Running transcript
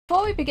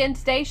Before we begin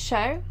today's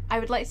show, I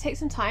would like to take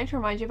some time to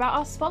remind you about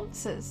our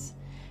sponsors.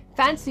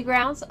 Fantasy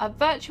Grounds, our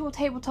virtual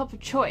tabletop of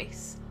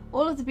choice.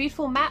 All of the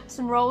beautiful maps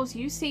and roles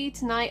you see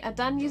tonight are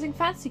done using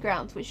Fantasy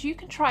Grounds, which you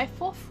can try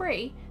for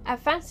free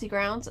at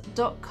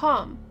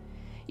fantasygrounds.com.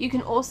 You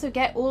can also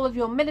get all of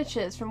your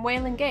miniatures from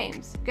Wayland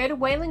Games. Go to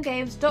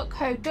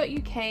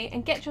waylandgames.co.uk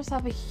and get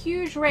yourself a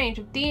huge range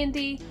of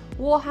D&D,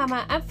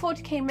 Warhammer and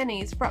 40k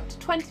minis for up to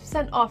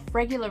 20% off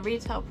regular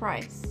retail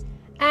price.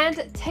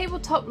 And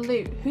Tabletop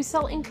Loot, who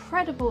sell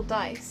incredible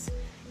dice.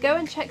 Go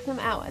and check them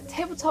out at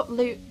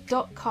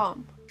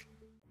tabletoploot.com.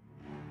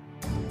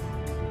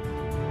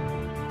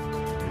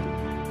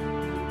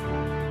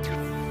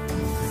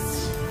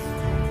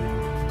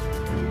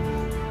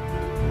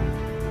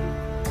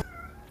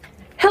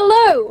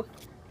 Hello,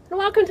 and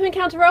welcome to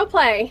Encounter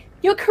Roleplay.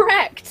 You're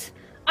correct.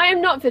 I am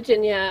not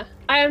Virginia.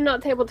 I am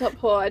not Tabletop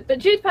Horde, but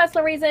due to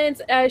personal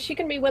reasons, she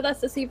can be with us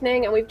this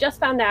evening, and we've just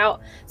found out.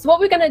 So what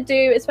we're going to do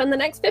is spend the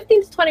next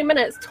 15 to 20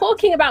 minutes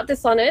talking about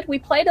Dishonored. We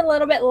played a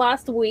little bit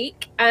last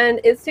week, and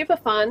it's super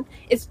fun.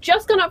 It's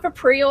just gone up for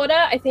pre-order,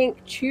 I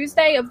think,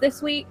 Tuesday of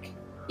this week.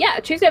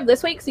 Yeah, Tuesday of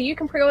this week, so you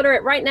can pre-order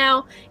it right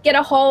now. Get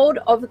a hold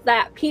of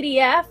that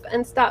PDF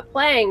and start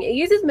playing. It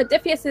uses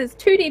Modiphius'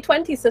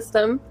 2D20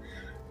 system,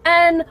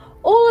 and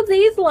all of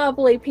these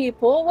lovely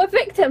people were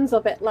victims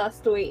of it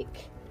last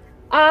week.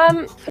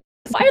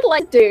 What I'd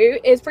like to do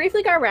is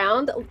briefly go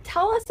around,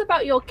 tell us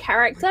about your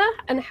character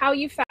and how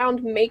you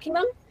found making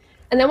them,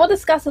 and then we'll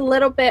discuss a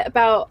little bit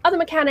about other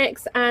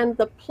mechanics and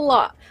the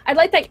plot. I'd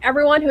like to thank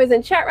everyone who is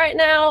in chat right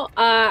now.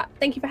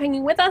 Thank you for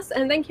hanging with us,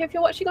 and thank you if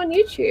you're watching on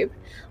YouTube.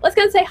 Let's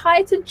go and say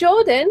hi to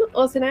Jordan,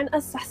 also known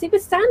as Sassy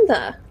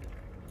Bastanda.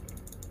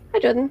 Hi,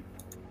 Jordan.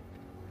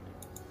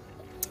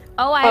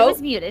 Oh, I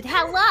was muted.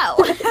 Hello.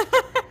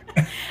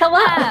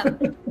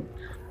 Hello.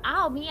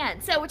 Oh, man.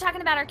 So we're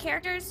talking about our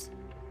characters?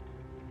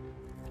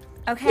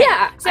 Okay.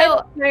 Yeah,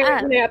 so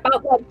I know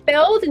about the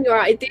build and your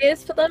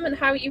ideas for them and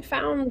how you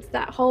found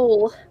that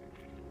whole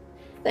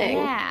thing.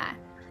 Yeah.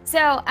 So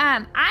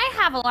I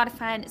have a lot of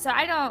fun. So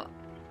I don't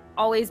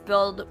always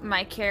build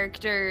my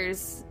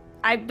characters.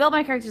 I build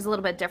my characters a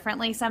little bit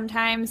differently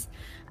sometimes.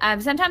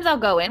 Sometimes I'll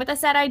go in with a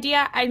set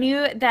idea. I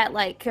knew that,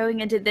 like,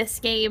 going into this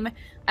game,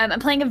 I'm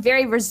playing a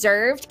very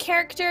reserved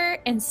character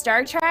in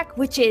Star Trek,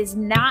 which is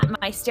not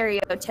my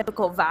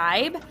stereotypical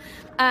vibe.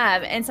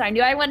 And so I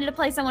knew I wanted to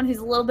play someone who's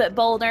a little bit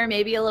bolder,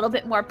 maybe a little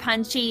bit more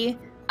punchy,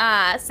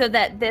 so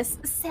that this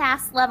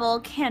sass level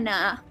can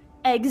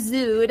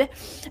exude.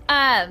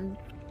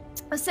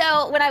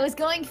 So when I was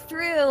going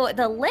through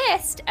the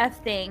list of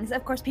things,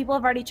 of course, people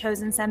have already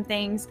chosen some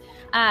things.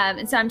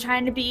 And so I'm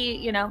trying to be,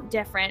 you know,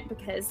 different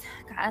because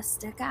I gotta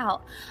stick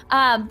out.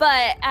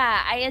 But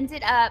I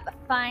ended up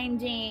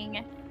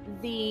finding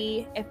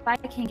if I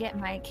can get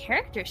my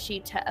character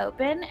sheet to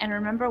open and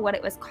remember what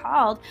it was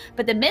called,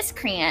 but the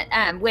Miscreant,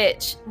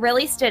 which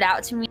really stood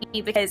out to me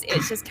because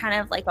it's just kind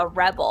of like a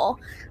rebel,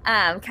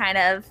 kind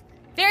of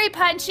very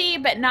punchy,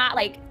 but not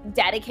like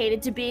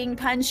dedicated to being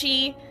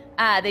punchy.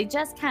 They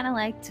just kind of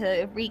like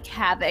to wreak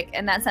havoc,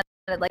 and that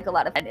sounded like a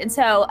lot of fun. And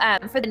so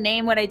for the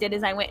name, what I did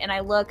is I went and I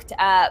looked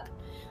up.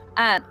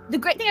 The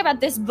great thing about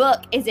this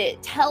book is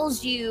it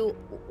tells you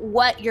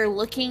what you're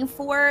looking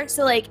for.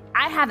 So, like,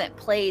 I haven't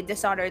played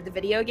Dishonored, the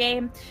video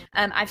game.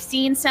 I've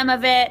seen some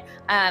of it.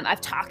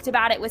 I've talked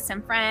about it with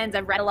some friends.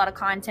 I've read a lot of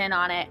content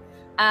on it.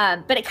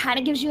 But it kind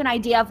of gives you an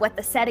idea of what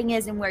the setting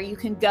is and where you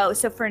can go.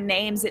 So for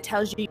names, it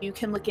tells you you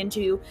can look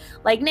into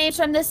like names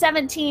from the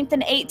 17th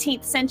and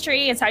 18th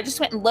century. And so I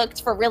just went and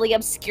looked for really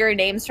obscure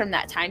names from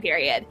that time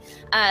period,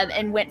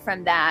 and went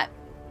from that.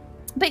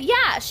 But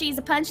yeah, she's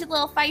a punchy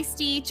little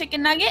feisty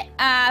chicken nugget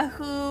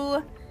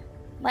who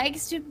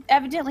likes to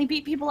evidently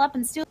beat people up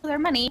and steal their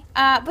money.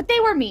 But they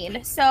were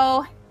mean,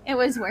 so it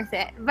was worth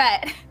it.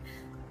 But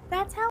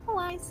that's how it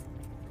was.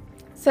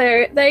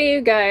 So there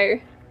you go.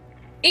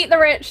 Eat the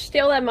rich,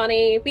 steal their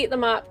money, beat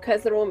them up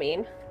because they're all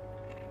mean.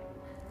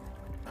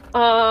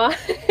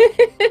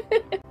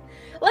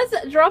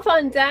 Let's drop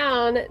on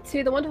down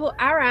to the wonderful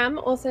Aram,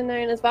 also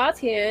known as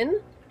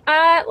Vartian.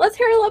 Let's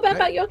hear a little bit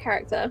about your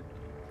character.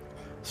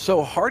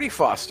 So Hardy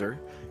Foster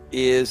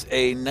is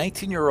a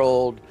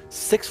 19-year-old,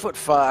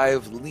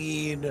 6'5",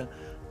 lean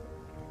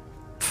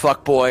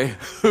fuckboy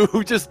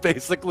who just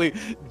basically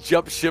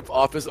jumped ship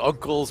off his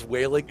uncle's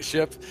whaling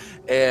ship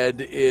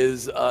and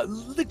is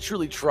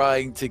literally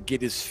trying to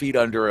get his feet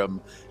under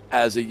him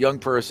as a young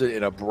person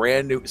in a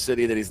brand new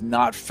city that he's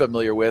not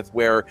familiar with,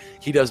 where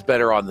he does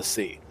better on the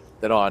sea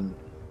than on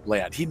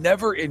land. He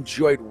never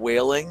enjoyed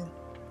whaling.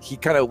 He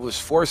kind of was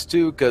forced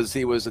to because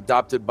he was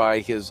adopted by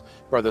his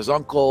brother's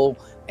uncle,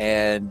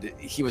 and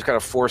he was kind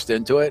of forced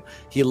into it.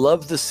 He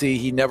loved the sea.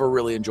 He never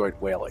really enjoyed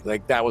whaling.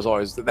 Like that was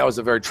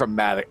a very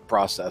traumatic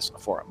process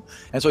for him.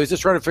 And so he's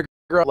just trying to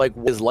figure out like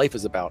what his life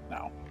is about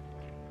now.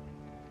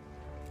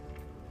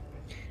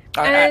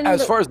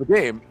 As far as the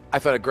game, I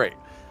found it great.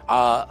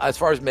 As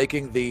far as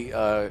making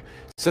the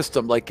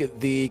system, like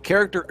the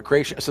character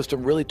creation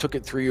system really took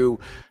it through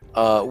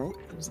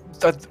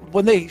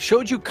When they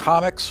showed you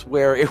comics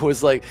where it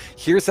was like,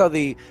 here's how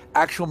the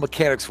actual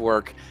mechanics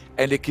work,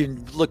 and it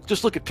can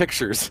just look at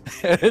pictures,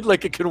 and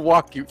like it can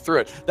walk you through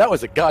it. That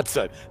was a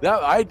godsend.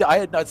 That I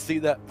had not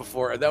seen that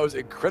before, and that was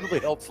incredibly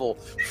helpful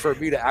for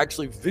me to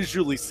actually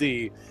visually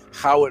see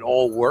how it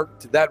all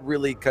worked. That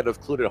really kind of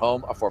clued it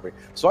home for me.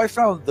 So I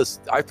found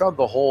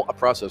the whole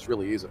process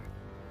really easy.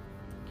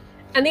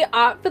 And the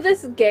art for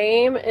this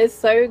game is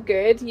so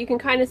good. You can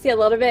kind of see a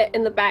lot of it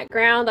in the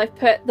background. I've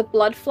put the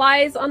blood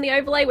flies on the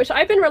overlay, which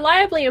I've been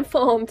reliably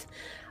informed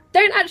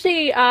don't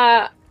actually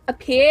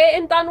appear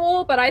in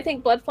Dunwall, but I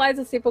think blood flies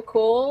are super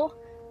cool.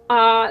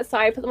 So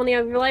I put them on the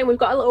overlay, and we've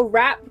got a little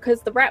rat,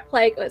 because the rat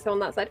plague, let's go on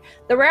that side.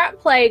 The rat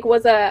plague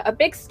was a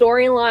big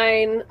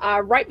storyline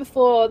right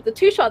before the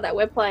two-shot that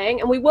we're playing,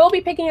 and we will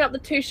be picking up the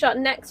two-shot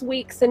next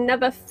week, so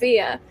never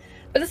fear.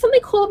 But there's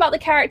something cool about the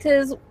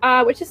characters,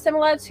 which is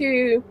similar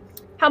to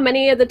how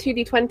many of the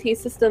 2D20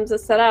 systems are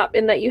set up,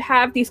 in that you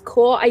have these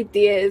core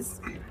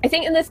ideas. I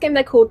think in this game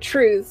they're called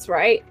truths,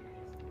 right?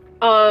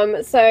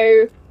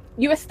 So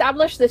you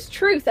establish this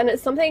truth, and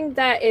it's something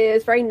that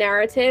is very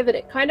narrative, and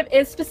it kind of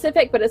is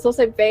specific, but it's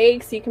also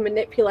vague, so you can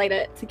manipulate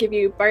it to give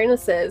you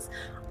bonuses.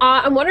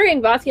 I'm wondering,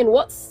 Vartian,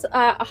 what's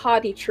a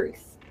hardy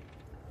truth?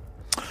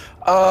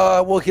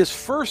 Well, his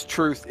first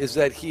truth is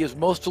that he is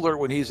most alert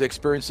when he's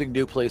experiencing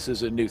new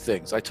places and new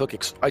things. I took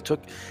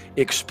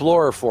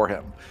Explorer for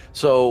him,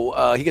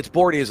 so he gets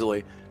bored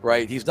easily,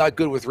 right? He's not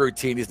good with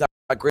routine. He's not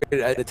great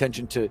at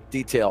attention to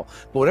detail.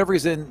 But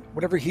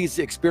whenever he's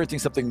experiencing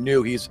something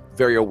new, he's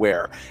very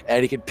aware,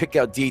 and he can pick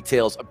out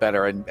details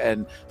better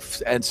and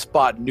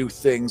spot new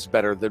things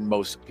better than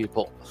most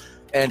people.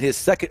 And his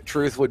second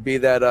truth would be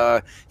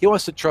that he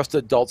wants to trust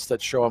adults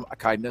that show him a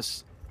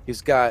kindness.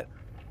 He's got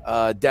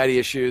daddy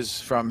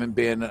issues from him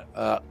being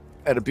a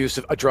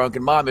drunk,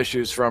 and mom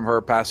issues from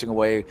her passing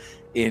away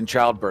in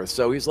childbirth.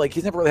 So he's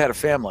never really had a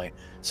family.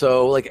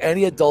 So like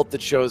any adult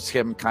that shows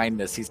him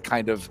kindness, he's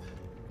going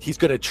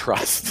to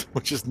trust,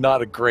 which is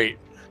not a great,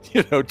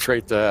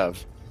 trait to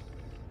have.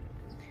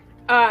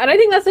 And I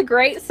think that's a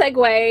great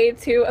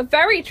segue to a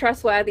very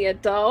trustworthy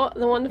adult,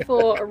 the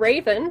wonderful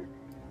Raven.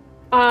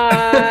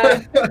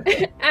 And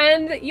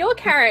your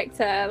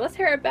character, let's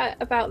hear a bit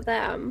about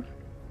them.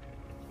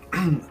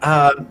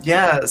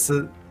 Yeah,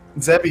 so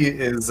Zebby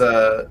is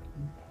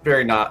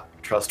very not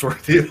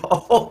trustworthy at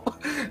all.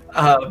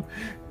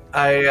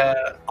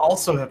 I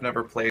also have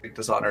never played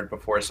Dishonored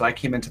before, so I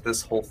came into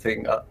this whole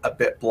thing a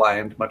bit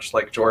blind, much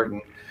like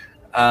Jordan.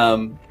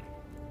 And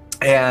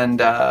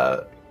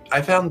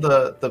I found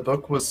the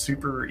book was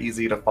super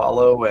easy to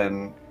follow,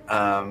 and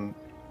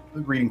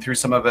reading through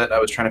some of it, I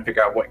was trying to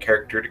figure out what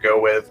character to go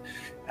with.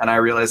 And I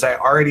realized I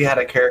already had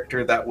a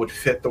character that would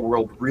fit the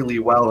world really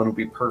well and would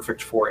be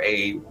perfect for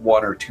a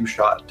one or two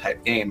shot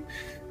type game.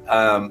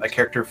 A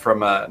character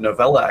from a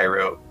novella I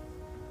wrote.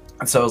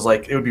 And so I was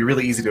like, it would be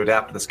really easy to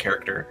adapt to this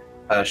character.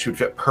 She would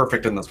fit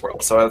perfect in this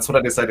world. So that's what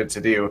I decided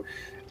to do.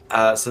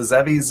 So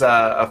Zebby's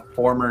a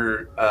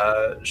former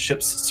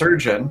ship's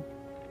surgeon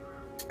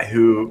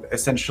who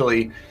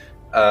essentially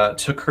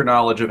took her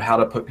knowledge of how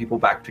to put people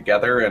back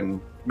together and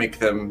make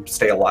them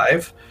stay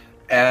alive,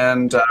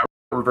 and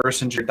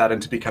reverse engineered that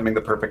into becoming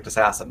the perfect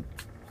assassin.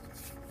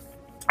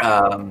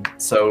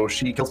 So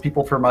she kills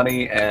people for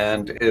money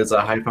and is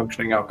a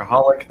high-functioning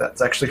alcoholic.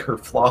 That's actually her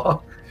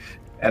flaw.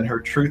 And her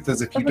truth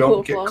is if you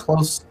don't get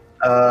close...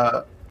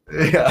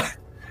 yeah.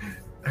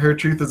 Her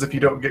truth is if you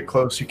don't get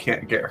close, you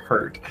can't get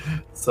hurt.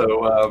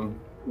 So,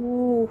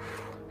 Ooh.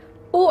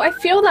 Oh, I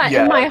feel that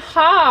in my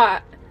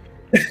heart.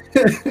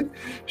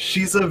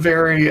 She's a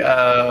very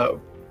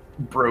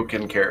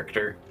broken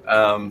character.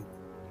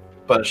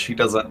 But she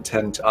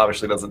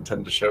obviously doesn't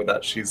tend to show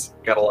that. She's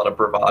got a lot of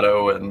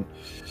bravado, and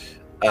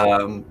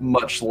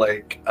much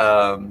like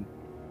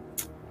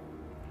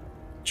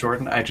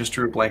Jordan, I just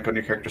drew a blank on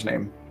your character's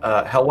name.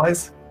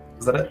 Hellwise?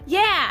 Is that it?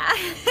 Yeah.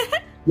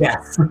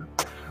 Yes.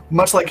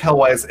 Much like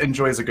Hellwise,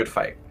 enjoys a good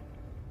fight.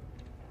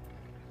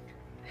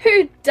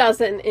 Who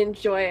doesn't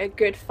enjoy a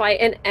good fight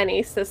in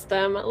any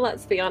system?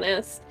 Let's be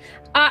honest.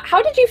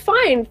 How did you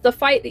find the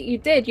fight that you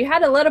did? You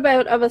had a little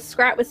bit of a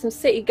scrap with some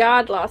City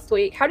Guard last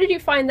week. How did you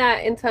find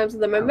that in terms of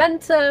the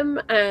momentum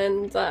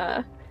and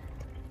the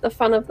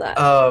fun of that?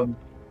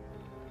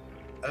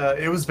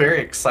 It was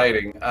very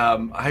exciting.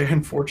 I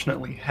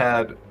unfortunately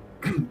had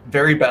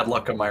very bad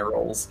luck on my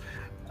rolls,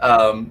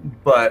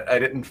 but I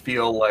didn't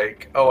feel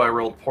like, I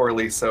rolled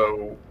poorly,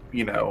 so,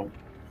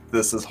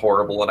 this is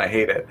horrible and I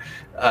hate it.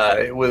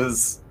 It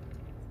was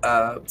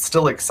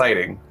still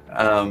exciting.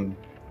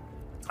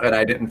 And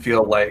I didn't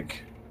feel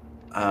like,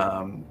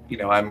 I'm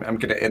going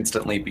to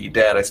instantly be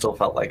dead. I still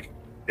felt like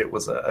it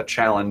was a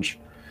challenge,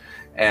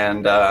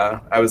 and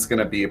I was going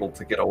to be able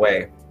to get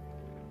away,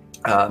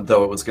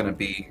 though it was going to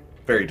be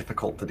very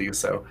difficult to do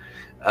so.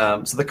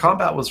 So the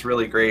combat was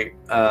really great.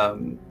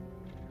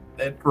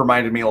 It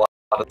reminded me a lot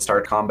of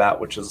Star Combat,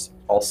 which is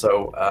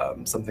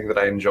also something that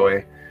I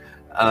enjoy.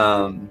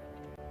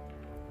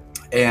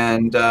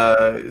 And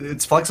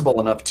it's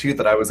flexible enough too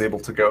that I was able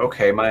to go,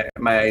 okay, my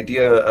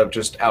idea of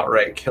just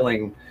outright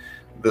killing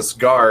this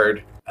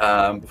guard,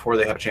 before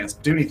they have a chance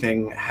to do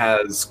anything,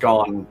 has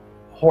gone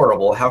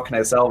horrible. How can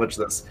I salvage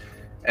this?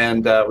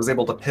 And was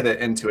able to pivot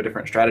into a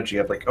different strategy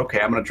of like, okay,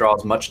 I'm going to draw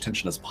as much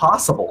attention as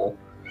possible,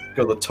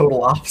 go the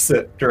total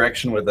opposite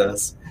direction with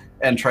this,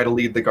 and try to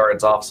lead the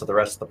guards off so the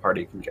rest of the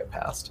party can get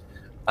past.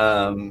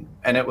 And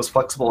it was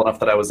flexible enough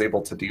that I was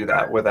able to do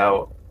that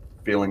without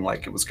feeling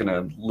like it was going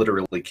to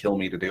literally kill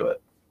me to do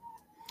it.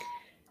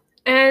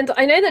 And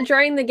I know that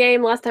during the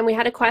game last time we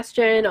had a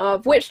question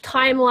of which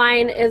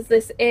timeline is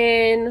this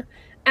in?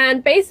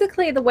 And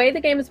basically the way the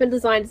game has been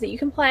designed is that you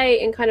can play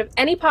in kind of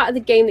any part of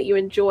the game that you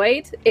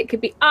enjoyed. It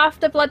could be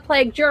after Blood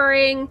Plague,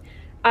 during.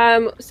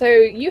 So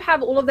you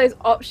have all of those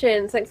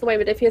options thanks to the way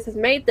Modiphius has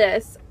made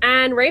this.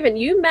 And Raven,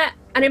 you met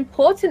an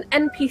important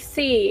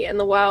NPC in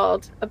the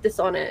world of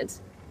Dishonored,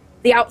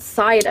 the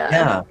Outsider.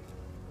 Yeah.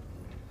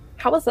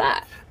 How was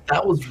that?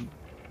 That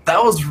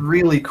was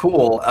really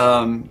cool.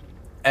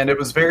 And it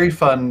was very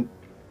fun,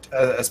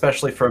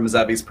 especially from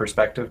Zevy's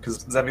perspective,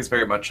 because Zevy's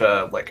very much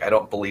like, I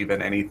don't believe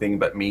in anything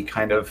but me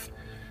kind of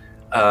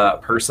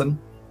person.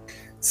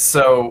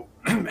 So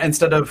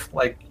instead of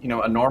like, you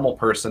know, a normal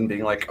person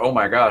being like, oh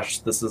my gosh,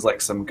 this is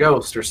like some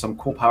ghost or some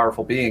cool,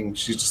 powerful being,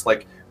 she's just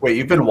like, wait,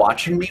 you've been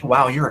watching me?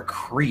 Wow, you're a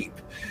creep.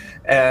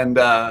 And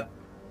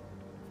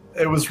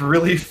it was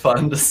really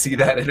fun to see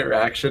that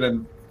interaction,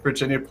 and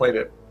Virginia played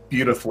it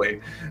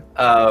beautifully.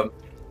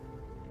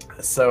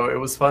 So it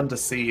was fun to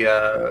see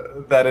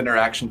that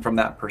interaction from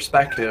that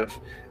perspective.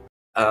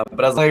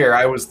 But as later,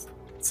 I was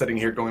sitting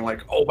here going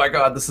like, oh my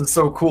god, this is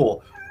so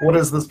cool. What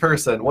is this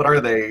person? What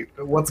are they?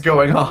 What's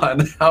going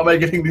on? How am I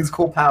getting these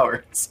cool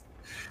powers?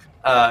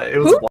 It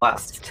was a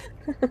blast.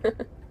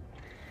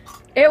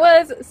 It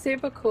was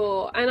super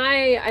cool. And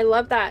I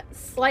love that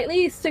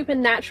slightly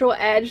supernatural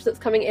edge that's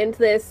coming into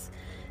this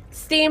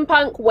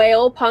steampunk,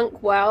 whale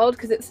punk world,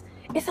 because it's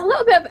a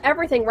little bit of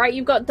everything, right?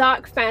 You've got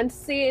dark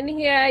fantasy in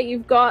here.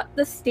 You've got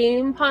the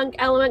steampunk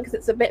element because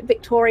it's a bit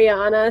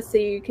Victoriana, so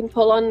you can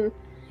pull on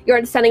your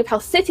understanding of how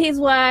cities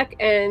work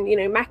and, you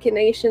know,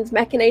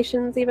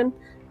 machinations even,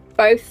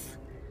 both.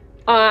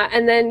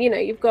 And then, you know,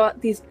 you've got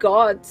these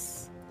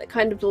gods that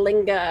kind of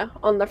linger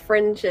on the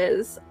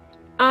fringes.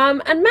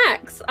 And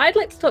Max, I'd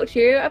like to talk to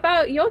you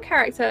about your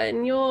character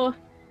and your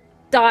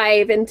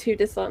dive into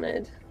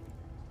Dishonored.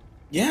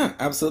 Yeah,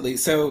 absolutely.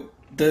 So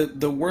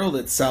the world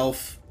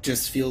itself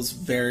just feels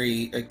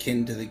very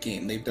akin to the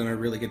game. They've done a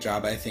really good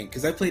job, I think,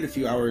 because I played a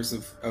few hours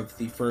of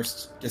the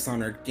first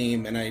Dishonored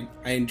game, and I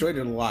enjoyed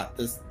it a lot.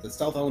 The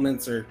stealth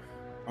elements are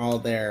all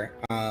there,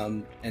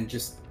 and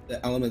just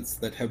the elements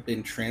that have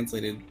been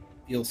translated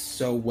feel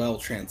so well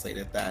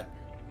translated that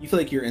you feel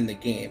like you're in the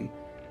game.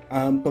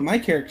 But my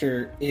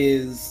character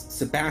is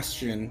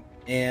Sebastian,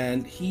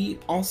 and he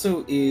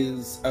also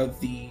is of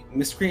the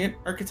miscreant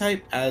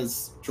archetype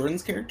as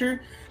Jordan's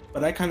character,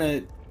 but I kind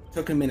of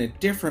took him in a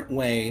different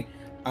way,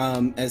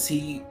 as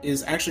he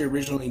is actually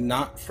originally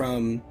not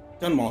from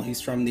Dunwall. He's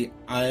from the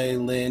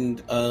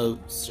island of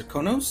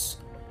Serkonos,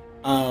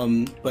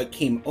 but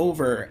came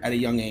over at a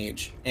young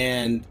age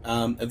and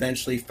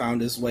eventually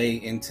found his way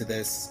into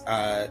this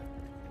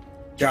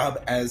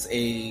job as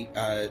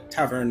a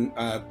tavern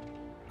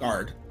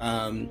guard.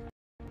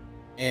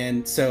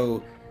 And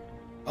so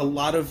a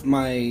lot of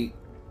my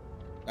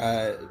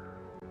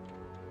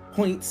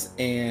points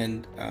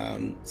and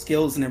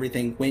skills and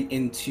everything went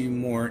into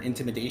more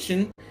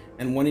intimidation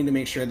and wanting to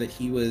make sure that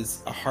he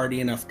was a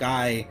hardy enough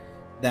guy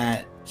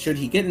that should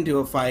he get into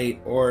a fight,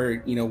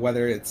 or, you know,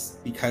 whether it's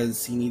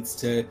because he needs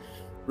to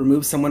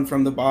remove someone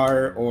from the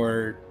bar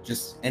or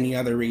just any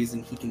other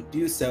reason, he can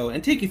do so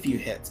and take a few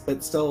hits,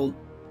 but still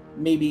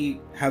maybe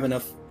have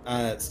enough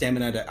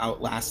stamina to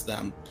outlast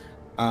them.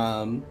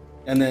 And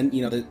then,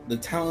 you know, the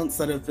talents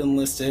that have been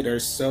listed are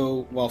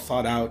so well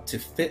thought out to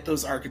fit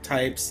those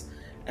archetypes.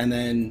 And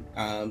then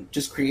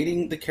just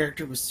creating the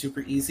character was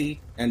super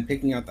easy, and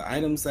picking out the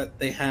items that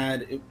they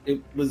had,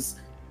 it was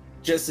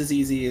just as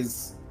easy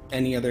as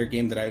any other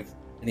game that I've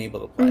been able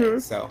to play. Mm-hmm.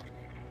 So,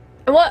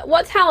 and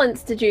what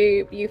talents did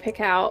you pick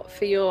out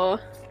for your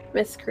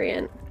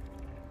miscreant?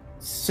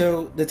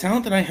 So the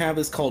talent that I have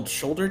is called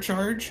Shoulder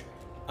Charge,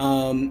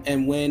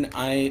 and when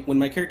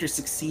my character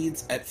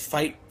succeeds at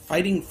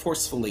fighting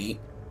forcefully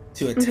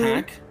to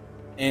attack,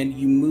 and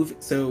you move.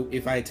 So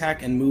if I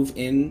attack and move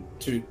in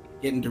to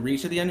get into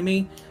reach of the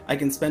enemy, I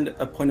can spend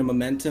a point of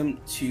momentum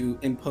to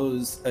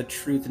impose a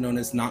truth known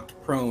as knocked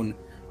prone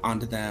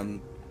onto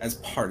them as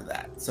part of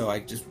that. So I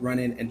just run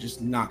in and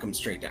just knock them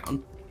straight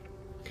down.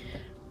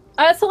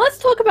 So let's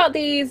talk about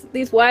these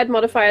word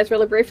modifiers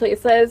really briefly. It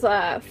says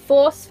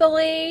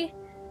forcefully.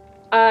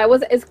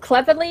 Is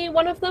cleverly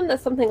one of them?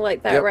 There's something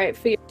like that, yep. Right?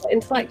 For your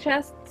intellect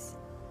chests.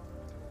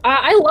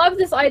 I love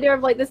this idea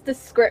of like this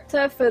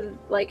descriptor for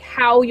like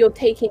how you're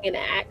taking an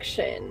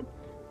action.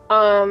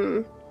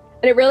 And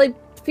it really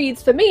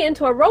feeds for me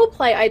into a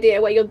roleplay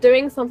idea where you're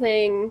doing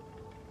something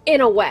in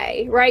a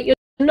way, right? You're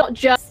not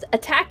just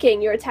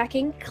attacking, you're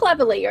attacking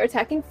cleverly, you're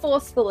attacking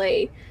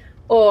forcefully.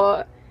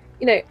 Or,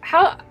 you know,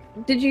 how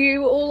did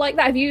you all like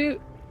that? Have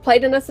you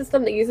played in a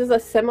system that uses a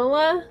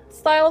similar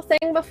style of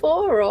thing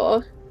before,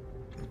 or?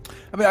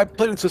 I mean, I've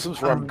played in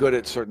systems where I'm good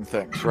at certain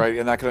things, right?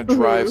 And that kind of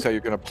drives how you're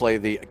going to play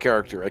the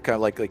character. I kind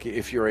of like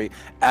if you're a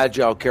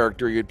agile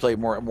character, you'd play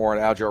more on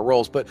agile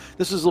roles. But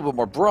this is a little bit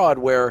more broad,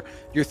 where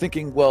you're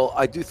thinking, well,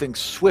 I do things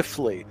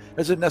swiftly.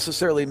 Doesn't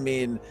necessarily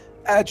mean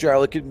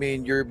agile. It could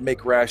mean you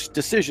make rash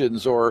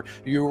decisions, or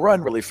you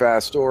run really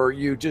fast, or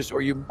you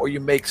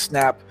make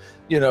snap,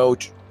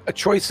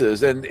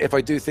 choices. And if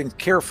I do things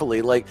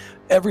carefully, like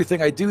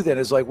everything I do then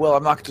is like, well,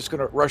 I'm not just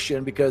going to rush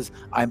in because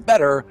I'm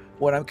better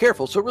when I'm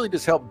careful. So it really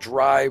just helps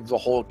drive the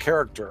whole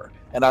character.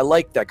 And I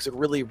like that because it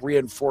really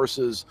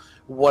reinforces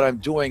what I'm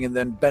doing and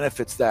then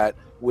benefits that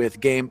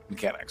with game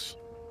mechanics.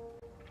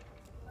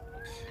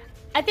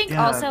 I think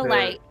also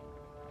go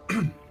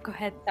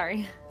ahead,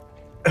 sorry.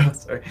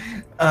 Sorry.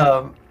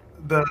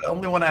 The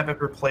only one I've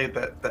ever played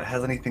that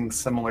has anything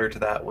similar to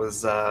that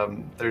was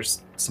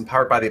there's some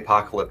Powered by the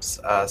Apocalypse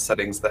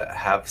settings that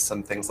have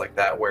some things like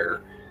that,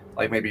 where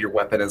like maybe your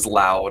weapon is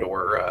loud,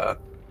 or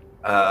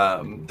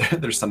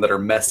there's some that are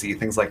messy,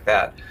 things like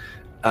that,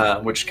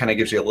 which kind of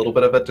gives you a little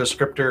bit of a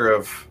descriptor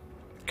of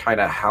kind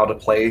of how to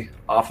play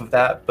off of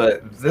that.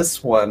 But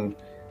this one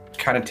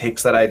kind of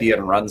takes that idea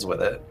and runs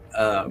with it.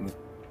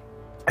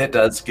 It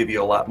does give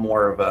you a lot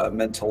more of a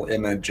mental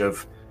image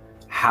of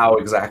how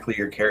exactly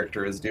your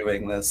character is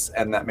doing this,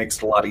 and that makes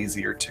it a lot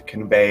easier to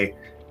convey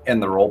in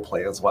the role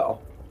play as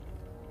well.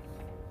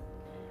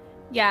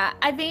 Yeah,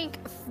 I think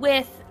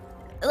with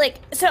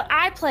so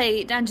I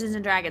play Dungeons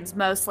and Dragons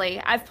mostly.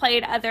 I've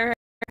played other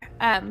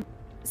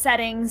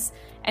settings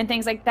and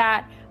things like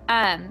that.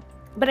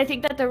 But I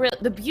think that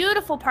the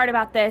beautiful part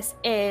about this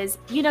is,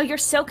 you're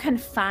so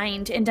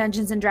confined in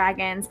Dungeons and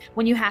Dragons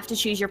when you have to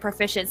choose your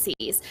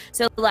proficiencies.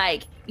 So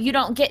you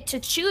don't get to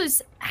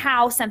choose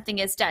how something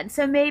is done.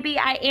 So maybe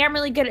I am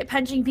really good at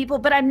punching people,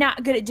 but I'm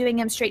not good at doing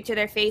them straight to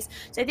their face.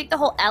 So I think the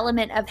whole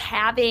element of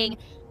having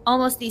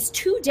almost these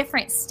two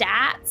different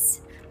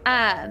stats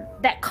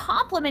that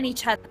complement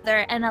each other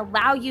and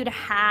allow you to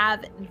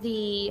have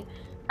the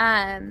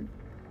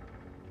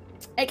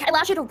it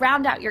allows you to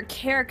round out your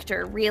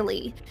character,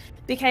 really.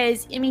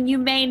 Because, you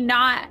may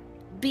not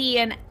be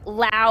an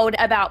loud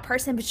about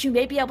person, but you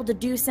may be able to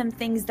do some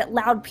things that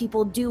loud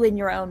people do in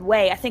your own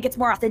way. I think it's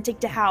more authentic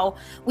to how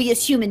we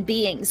as human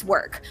beings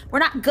work. We're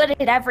not good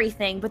at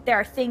everything, but there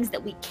are things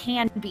that we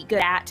can be good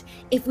at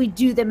if we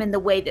do them in the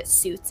way that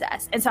suits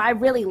us. And so I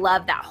really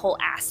love that whole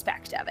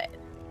aspect of it.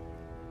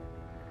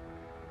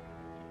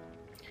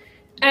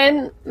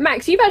 And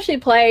Max, you've actually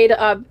played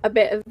a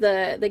bit of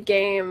the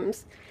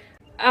games.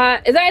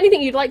 Is there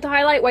anything you'd like to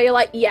highlight where you're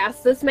like,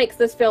 yes, this makes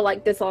this feel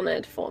like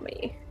Dishonored for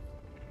me?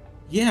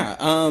 Yeah,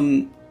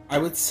 I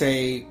would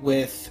say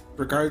with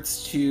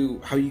regards to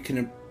how you can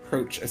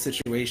approach a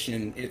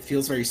situation, it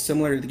feels very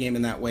similar to the game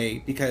in that way,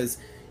 because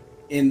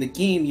in the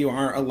game you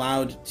are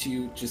allowed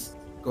to just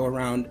go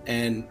around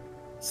and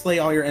slay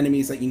all your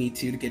enemies that you need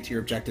to get to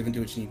your objective and do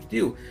what you need to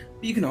do.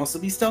 But you can also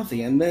be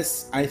stealthy, and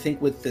this, I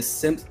think, with this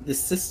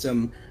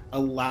system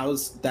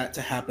allows that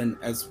to happen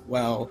as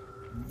well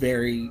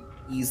very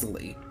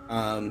easily.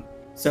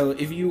 So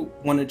if you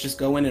want to just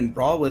go in and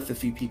brawl with a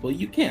few people,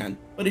 you can.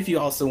 But if you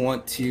also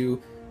want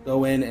to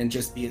go in and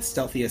just be a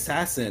stealthy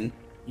assassin,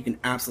 you can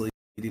absolutely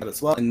do that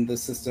as well. And the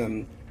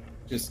system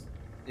just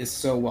is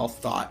so well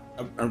thought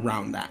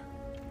around that.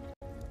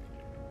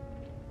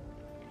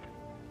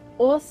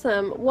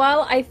 Awesome.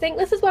 Well, I think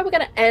this is where we're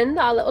going to end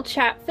our little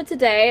chat for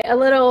today. A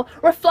little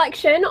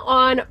reflection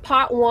on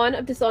part 1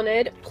 of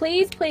Dishonored.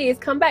 Please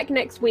come back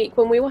next week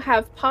when we will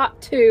have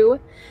part 2.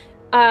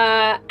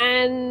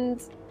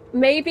 And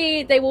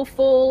maybe they will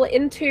fall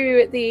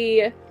into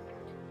the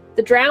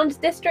drowned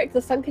district,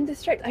 the sunken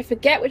district. I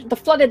forget the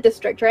flooded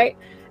district, right?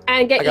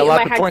 And get eaten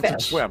by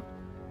hagfish. Swim.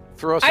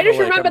 Throw us I just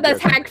remember there's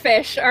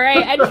hagfish. All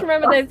right, I just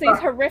remember there's these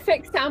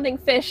horrific sounding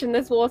fish in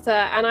this water,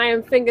 and I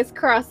am fingers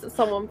crossed that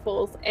someone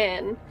falls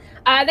in.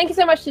 Thank you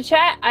so much to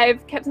chat.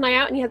 I've kept an eye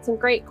out, and you had some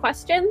great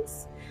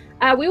questions.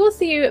 We will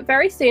see you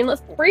very soon.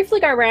 Let's briefly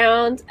go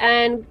around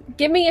and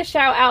give me a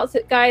shout out,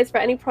 guys, for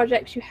any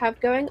projects you have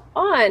going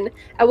on.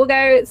 We'll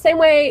go same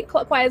way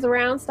clockwise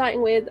around,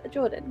 starting with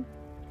Jordan.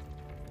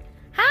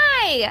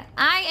 Hi,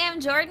 I am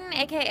Jordan,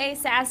 aka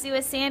Sassy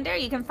with Sander.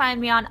 You can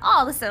find me on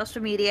all the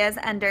social medias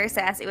under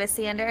Sassy with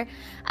Sander.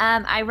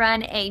 I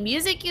run a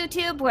music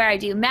YouTube where I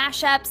do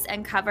mashups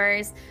and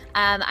covers.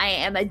 I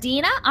am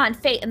Adina on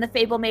Fate and the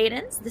Fable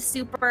Maidens, the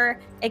super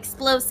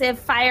explosive,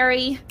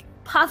 fiery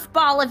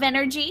puffball of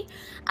energy.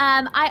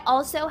 I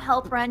also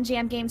help run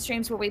Jam Game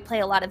streams where we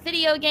play a lot of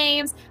video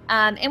games,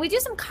 and we do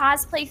some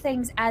cosplay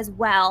things as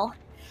well.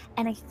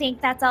 And I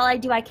think that's all I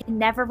do. I can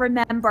never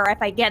remember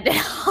if I get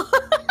it all.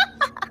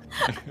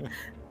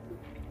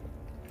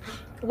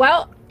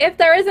 Well, if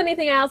there is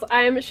anything else,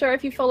 I'm sure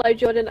if you follow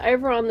Jordan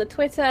over on the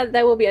Twitter,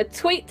 there will be a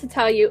tweet to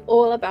tell you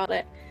all about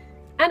it.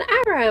 And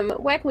Aram,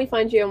 where can we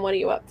find you and what are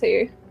you up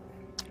to?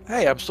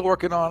 Hey, I'm still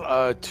working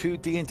on 2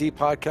 D&D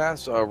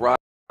podcasts,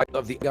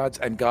 of the Gods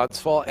and Gods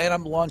Fall, and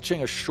I'm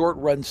launching a short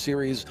run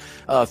series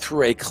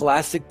through a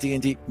classic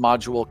D&D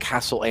module,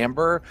 Castle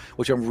Amber,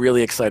 which I'm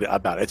really excited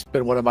about. It's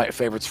been one of my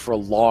favorites for a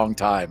long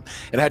time,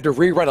 and I had to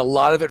rewrite a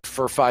lot of it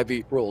for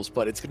 5e rules,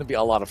 but it's going to be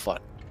a lot of fun.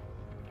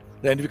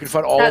 Then you can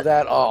find all of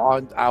that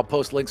I'll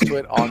post links to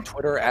it on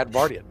Twitter at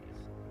Vardian.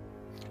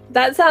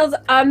 That sounds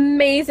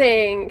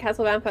amazing,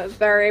 Castle Vampire.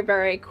 Very,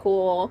 very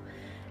cool.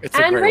 It's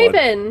a and great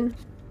Raven, one.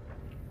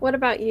 What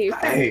about you?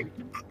 Hey.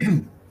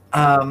 You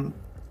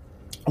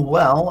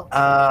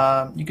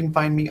can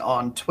find me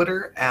on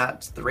Twitter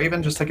at the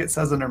Raven, just like it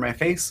says under my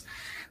face,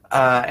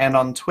 and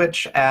on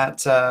Twitch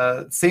at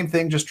same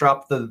thing, just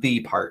drop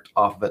the part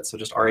off of it, so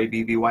just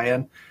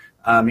RAVVYN.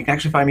 You can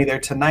actually find me there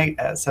tonight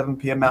at 7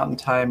 p.m. Mountain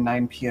Time,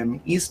 9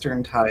 p.m.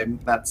 Eastern Time.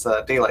 That's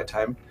daylight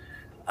time,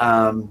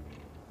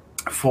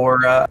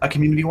 for a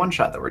community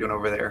one-shot that we're doing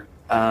over there.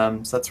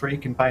 So that's where you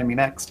can find me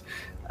next.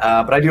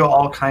 But I do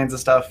all kinds of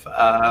stuff,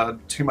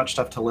 too much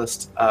stuff to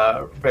list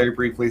very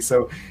briefly.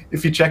 So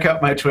if you check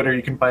out my Twitter,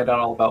 you can find out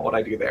all about what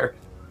I do there.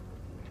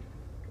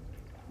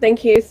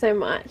 Thank you so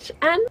much.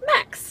 And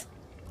Max.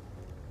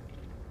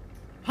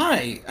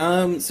 Hi.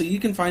 So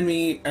you can find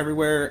me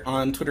everywhere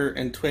on Twitter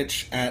and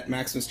Twitch at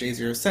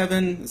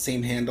MaximusJ07, the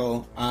same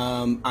handle.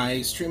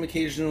 I stream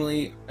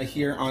occasionally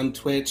here on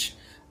Twitch.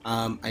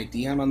 I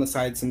DM on the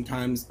side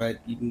sometimes, but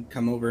you can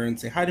come over and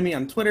say hi to me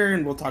on Twitter,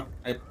 and I talk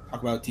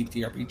about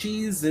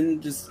TTRPGs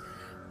and just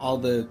all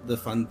the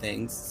fun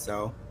things.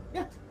 So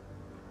yeah.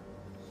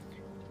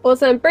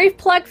 Awesome. Brief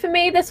plug for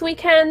me this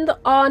weekend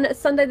on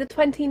Sunday the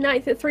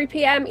 29th at 3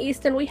 p.m.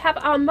 Eastern. We have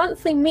our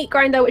monthly Meat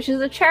Grinder, which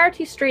is a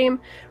charity stream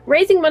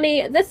raising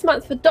money this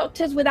month for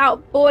Doctors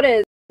Without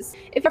Borders.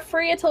 If you're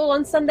free at all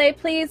on Sunday,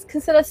 please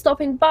consider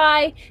stopping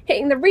by,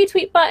 hitting the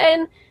retweet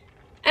button,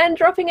 and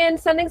dropping in,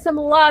 sending some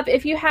love.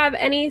 If you have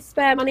any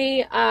spare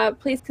money,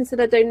 please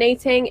consider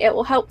donating. It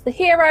will help the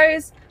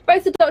heroes,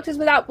 both the Doctors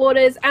Without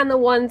Borders and the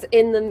ones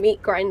in the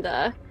Meat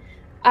Grinder.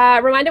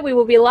 Reminder, we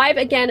will be live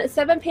again at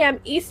 7 p.m.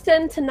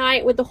 Eastern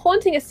tonight with The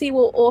Haunting of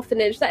Seawall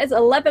Orphanage. That is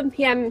 11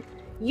 p.m.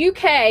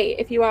 UK,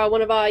 if you are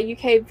one of our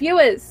UK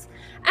viewers.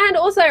 And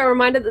also a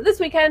reminder that this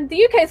weekend,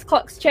 the UK's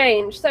clocks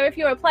change. So if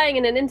you are playing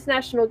in an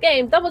international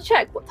game, double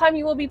check what time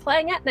you will be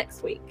playing at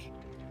next week.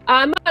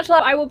 Much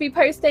love. I will be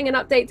posting an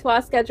update to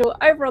our schedule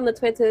over on the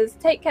Twitters.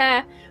 Take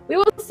care. We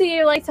will see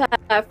you later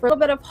for a little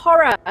bit of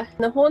horror in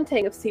The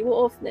Haunting of Seawall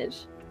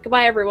Orphanage.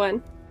 Goodbye,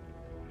 everyone.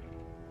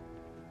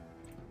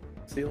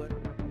 See you later.